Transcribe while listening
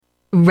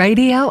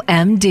Radio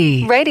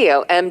MD.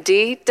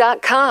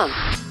 RadioMD.com.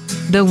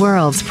 The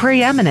world's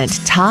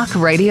preeminent talk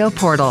radio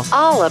portal.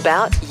 All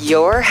about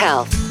your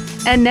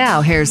health. And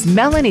now here's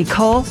Melanie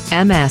Cole,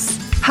 MS,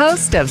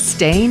 host of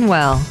Staying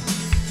Well.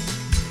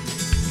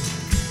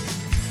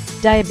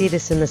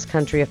 Diabetes in this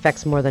country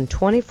affects more than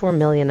 24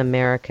 million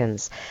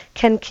Americans.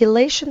 Can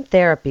chelation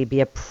therapy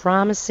be a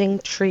promising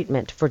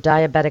treatment for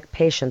diabetic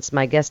patients?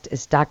 My guest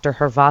is Dr.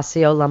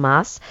 Gervasio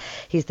Lamas.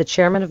 He's the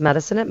chairman of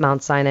medicine at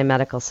Mount Sinai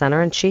Medical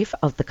Center and chief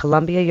of the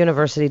Columbia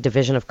University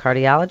Division of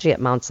Cardiology at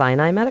Mount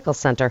Sinai Medical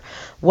Center.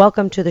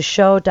 Welcome to the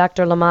show,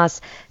 Dr.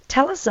 Lamas.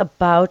 Tell us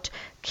about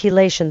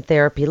chelation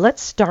therapy.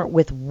 Let's start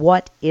with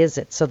what is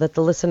it so that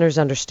the listeners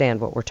understand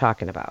what we're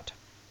talking about.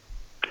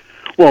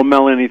 Well,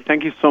 Melanie,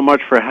 thank you so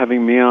much for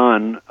having me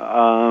on.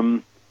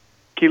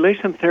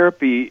 Chelation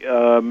therapy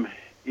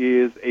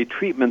is a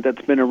treatment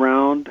that's been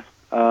around,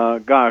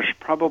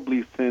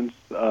 probably since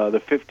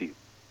the 50s.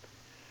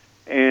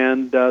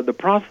 And the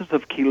process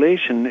of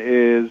chelation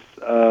is,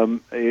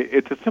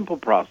 it's a simple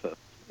process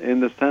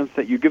in the sense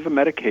that you give a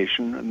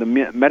medication, and the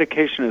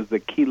medication is the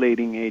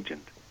chelating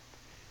agent.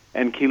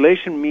 And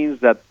chelation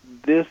means that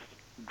this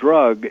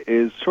drug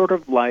is sort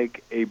of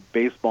like a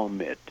baseball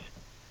mitt.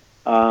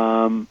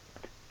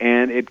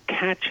 And it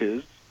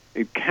catches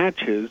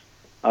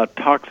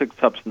toxic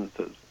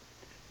substances,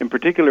 in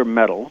particular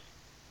metals,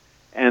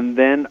 and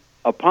then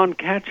upon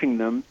catching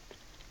them,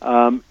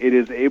 it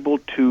is able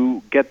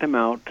to get them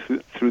out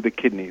through the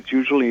kidneys,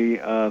 usually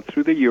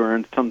through the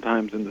urine,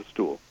 sometimes in the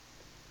stool.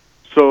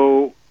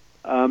 So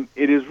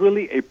it is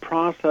really a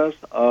process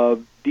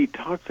of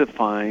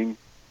detoxifying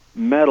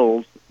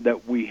metals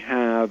that we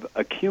have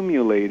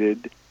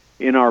accumulated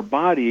in our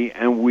body,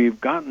 and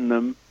we've gotten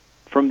them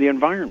from the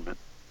environment.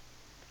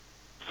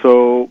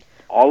 So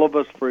all of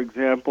us, for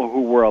example,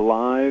 who were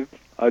alive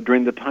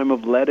during the time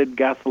of leaded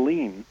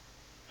gasoline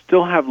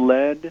still have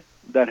lead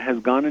that has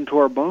gone into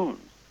our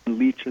bones and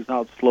leaches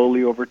out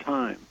slowly over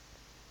time.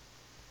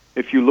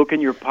 If you look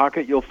in your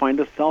pocket, you'll find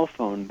a cell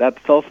phone.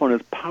 That cell phone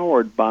is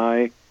powered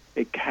by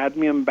a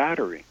cadmium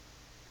battery.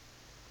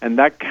 And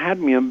that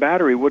cadmium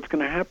battery, what's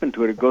going to happen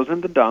to it? It goes in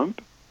the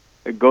dump,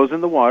 it goes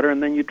in the water,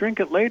 and then you drink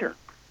it later.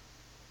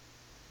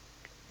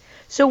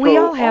 So we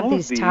all have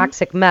these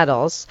toxic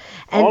metals.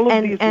 And all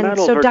of these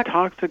metals are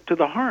toxic to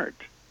the heart.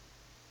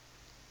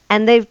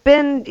 And they've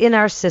been in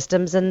our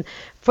systems, and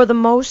for the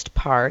most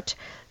part,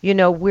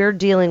 we're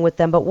dealing with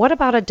them. But what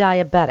about a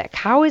diabetic?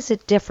 How is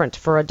it different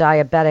for a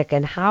diabetic,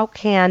 and how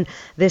can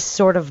this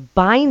sort of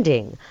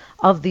binding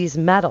of these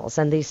metals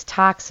and these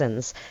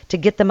toxins to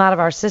get them out of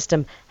our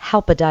system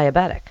help a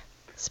diabetic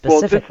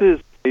specifically? Well, this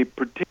is a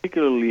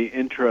particularly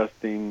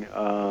interesting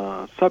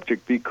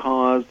subject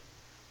because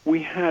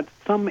we had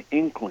some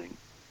inkling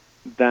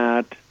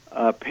that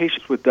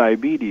patients with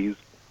diabetes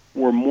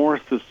were more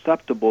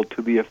susceptible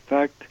to the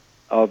effect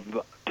of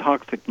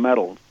toxic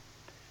metals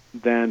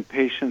than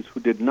patients who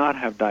did not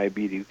have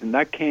diabetes. And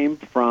that came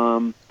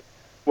from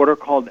what are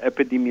called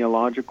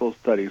epidemiological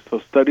studies, so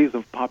studies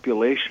of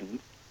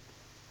populations.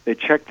 They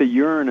checked the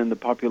urine in the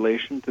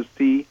population to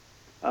see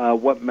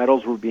what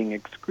metals were being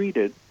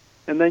excreted,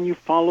 and then you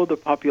follow the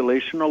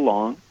population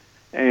along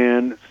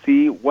and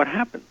see what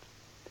happens.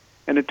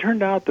 And it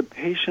turned out the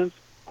patients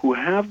who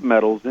have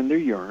metals in their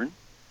urine,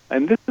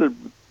 and this is a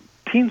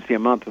teensy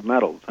amount of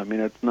metals. I mean,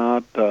 it's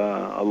not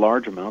a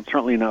large amount,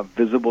 certainly not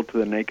visible to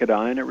the naked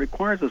eye, and it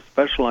requires a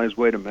specialized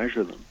way to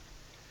measure them,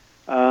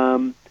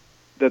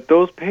 that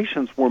those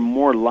patients were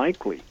more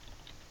likely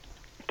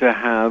to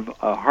have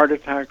heart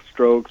attacks,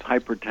 strokes,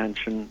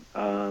 hypertension,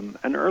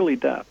 and early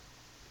death.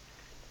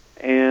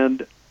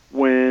 And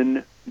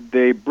when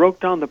they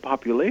broke down the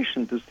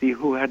population to see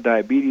who had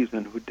diabetes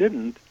and who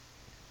didn't,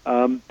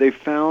 they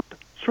found,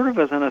 sort of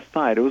as an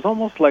aside, it was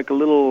almost like a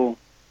little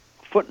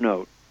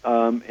footnote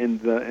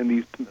in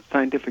these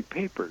scientific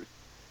papers,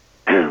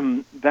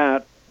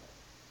 that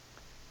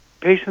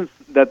patients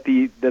that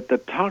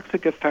the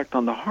toxic effect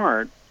on the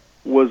heart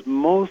was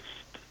most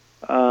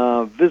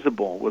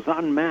visible, was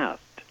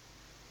unmasked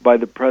by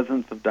the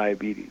presence of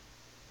diabetes,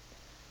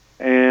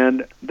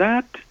 and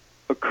that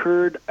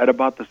occurred at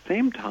about the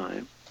same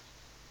time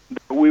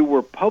that we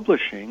were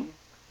publishing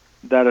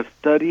that a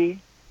study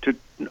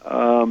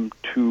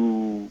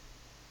to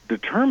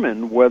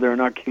determine whether or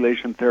not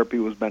chelation therapy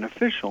was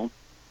beneficial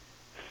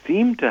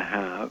seemed to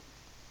have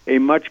a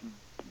much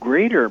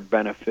greater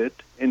benefit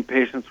in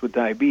patients with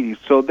diabetes.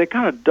 So they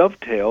kind of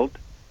dovetailed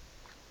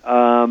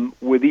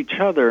with each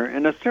other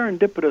in a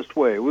serendipitous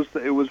way. It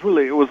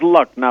was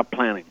luck, not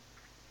planning.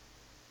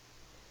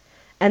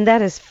 And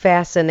that is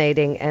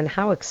fascinating, and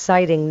how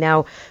exciting.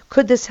 Now,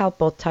 could this help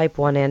both type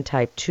 1 and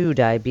type 2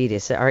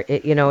 diabetes?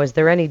 Is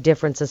there any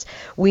differences?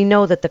 We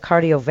know that the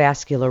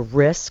cardiovascular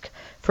risk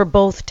for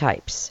both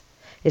types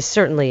is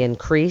certainly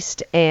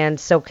increased, and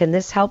so can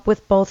this help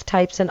with both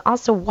types? And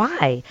also,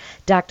 why,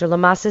 Dr.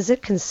 Lamas, is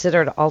it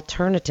considered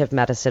alternative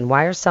medicine?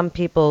 Why are some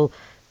people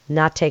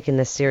not taking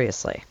this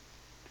seriously?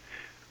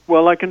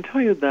 Well, I can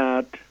tell you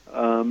that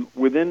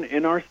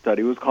in our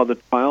study, it was called the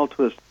Trial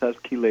to Assess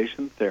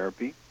Chelation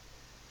Therapy.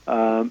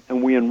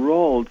 and we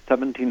enrolled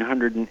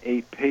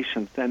 1,708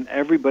 patients, and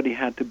everybody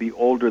had to be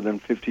older than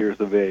 50 years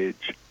of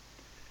age.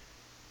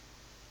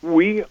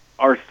 We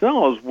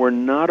ourselves were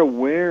not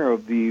aware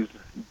of these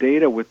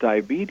data with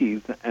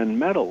diabetes and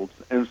metals,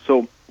 and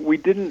so we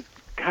didn't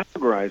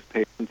categorize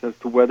patients as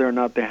to whether or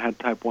not they had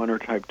type 1 or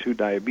type 2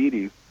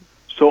 diabetes.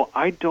 So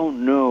I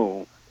don't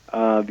know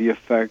the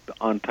effect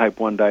on type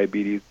 1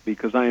 diabetes,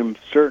 because I am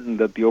certain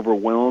that the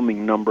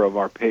overwhelming number of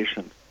our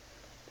patients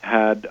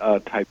had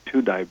type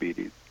 2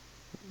 diabetes.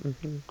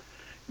 Mm-hmm.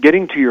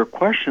 Getting to your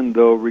question,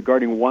 though,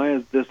 regarding why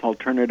is this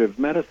alternative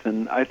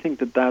medicine, I think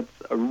that that's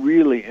a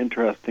really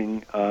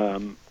interesting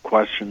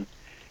question.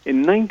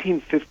 In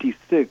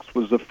 1956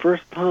 was the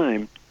first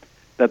time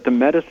that the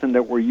medicine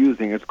that we're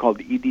using, it's called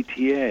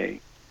EDTA,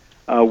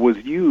 was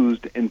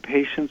used in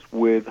patients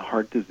with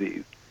heart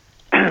disease.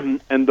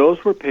 And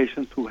those were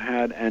patients who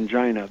had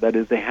angina. That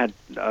is, they had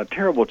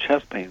terrible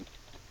chest pains.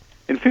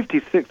 In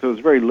 56, there was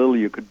very little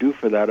you could do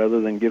for that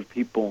other than give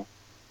people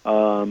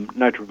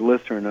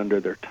nitroglycerin under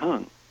their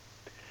tongue.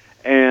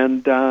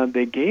 And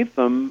they gave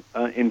them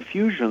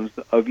infusions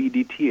of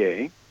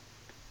EDTA,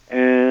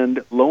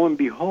 and lo and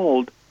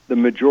behold, the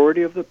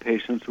majority of the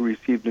patients who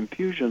received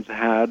infusions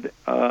had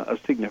a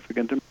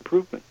significant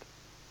improvement.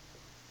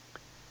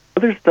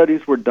 Other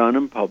studies were done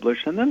and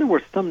published, and then there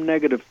were some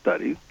negative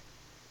studies,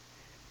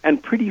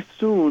 and pretty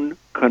soon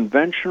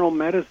conventional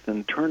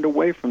medicine turned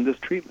away from this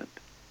treatment.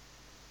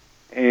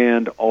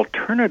 And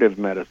alternative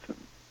medicine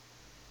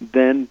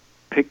then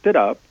picked it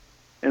up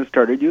and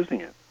started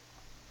using it.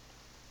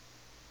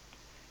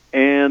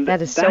 And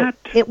that is so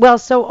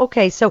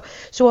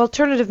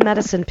alternative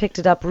medicine picked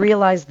it up,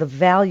 realized the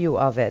value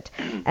of it,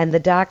 and the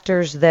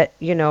doctors that,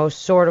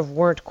 sort of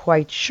weren't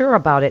quite sure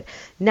about it,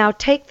 now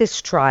take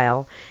this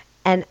trial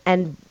and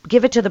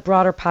give it to the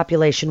broader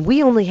population.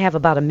 We only have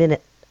about a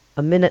minute,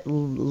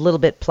 little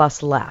bit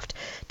plus left.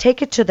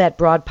 Take it to that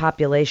broad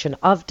population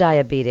of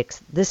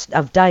diabetics,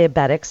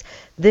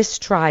 this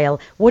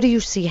trial. What do you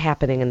see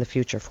happening in the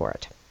future for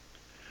it?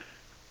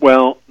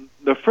 Well,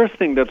 the first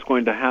thing that's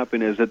going to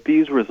happen is that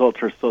these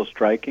results are so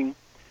striking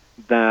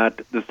that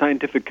the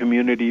scientific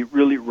community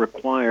really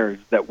requires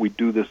that we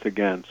do this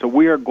again. So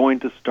we are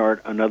going to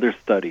start another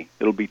study.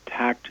 It'll be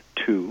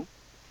TACT-2,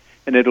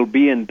 and it'll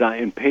be in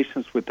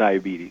patients with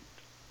diabetes.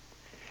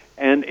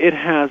 And it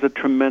has a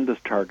tremendous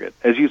target.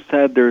 As you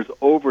said, there's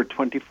over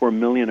 24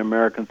 million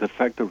Americans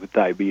affected with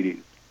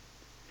diabetes.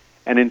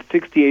 And in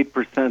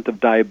 68% of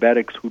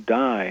diabetics who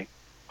die,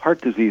 heart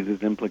disease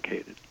is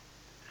implicated.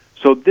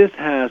 So this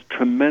has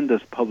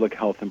tremendous public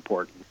health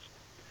importance.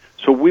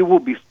 So we will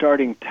be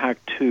starting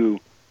TACT-2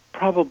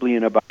 probably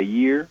in about a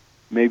year,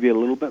 maybe a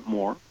little bit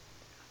more.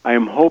 I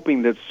am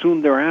hoping that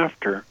soon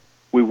thereafter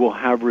we will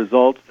have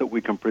results that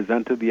we can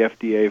present to the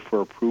FDA for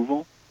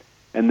approval,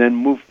 and then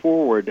move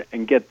forward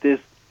and get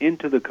this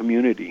into the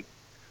community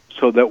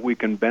so that we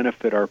can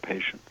benefit our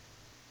patients.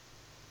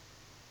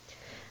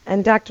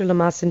 And Dr.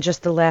 Lamas, in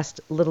just the last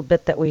little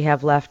bit that we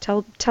have left,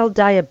 tell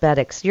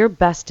diabetics your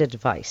best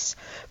advice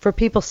for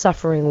people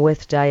suffering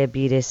with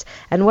diabetes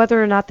and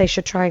whether or not they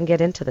should try and get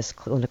into this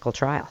clinical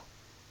trial.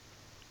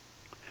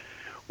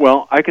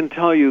 Well, I can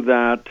tell you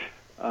that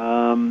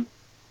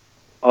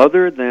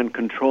other than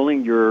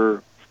controlling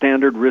your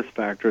standard risk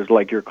factors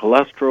like your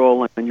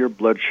cholesterol and your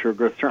blood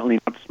sugar, certainly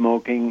not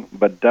smoking,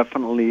 but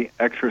definitely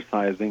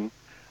exercising,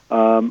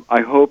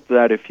 I hope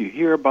that if you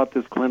hear about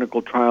this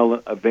clinical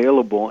trial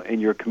available in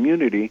your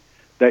community,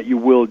 that you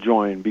will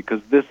join,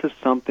 because this is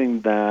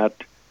something that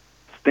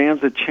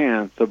stands a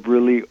chance of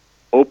really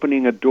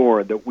opening a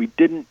door that we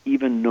didn't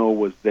even know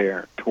was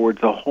there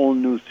towards a whole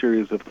new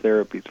series of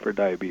therapies for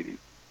diabetes.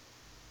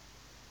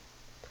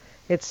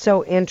 It's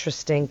so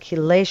interesting.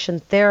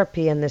 Chelation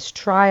therapy in this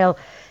trial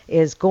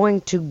is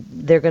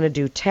they're going to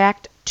do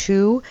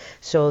TACT-2,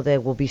 so they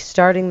will be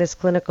starting this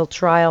clinical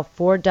trial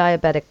for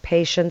diabetic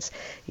patients.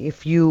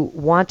 If you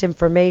want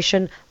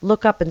information,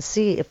 look up and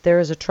see if there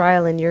is a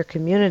trial in your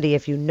community.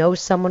 If you know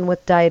someone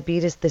with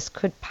diabetes, this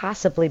could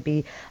possibly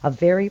be a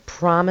very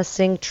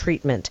promising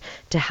treatment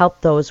to help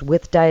those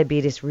with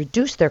diabetes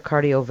reduce their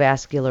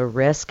cardiovascular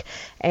risk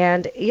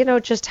and,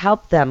 just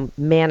help them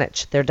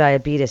manage their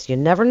diabetes. You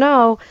never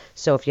know.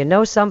 So if you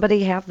know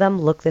somebody, have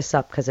them look this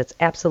up because it's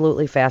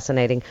absolutely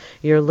fascinating.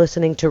 You're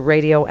listening to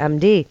Radio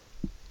MD.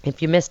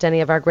 If you missed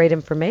any of our great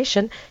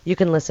information, you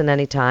can listen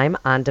anytime,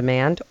 on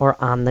demand or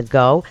on the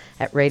go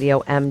at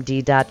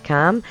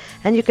radiomd.com.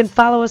 And you can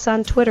follow us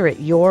on Twitter at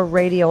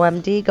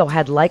YourRadioMD. Go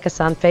ahead, like us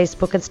on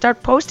Facebook, and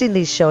start posting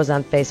these shows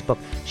on Facebook.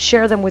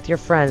 Share them with your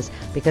friends,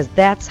 because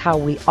that's how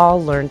we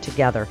all learn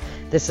together.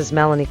 This is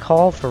Melanie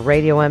Cole for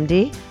Radio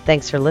MD.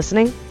 Thanks for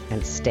listening,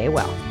 and stay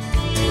well.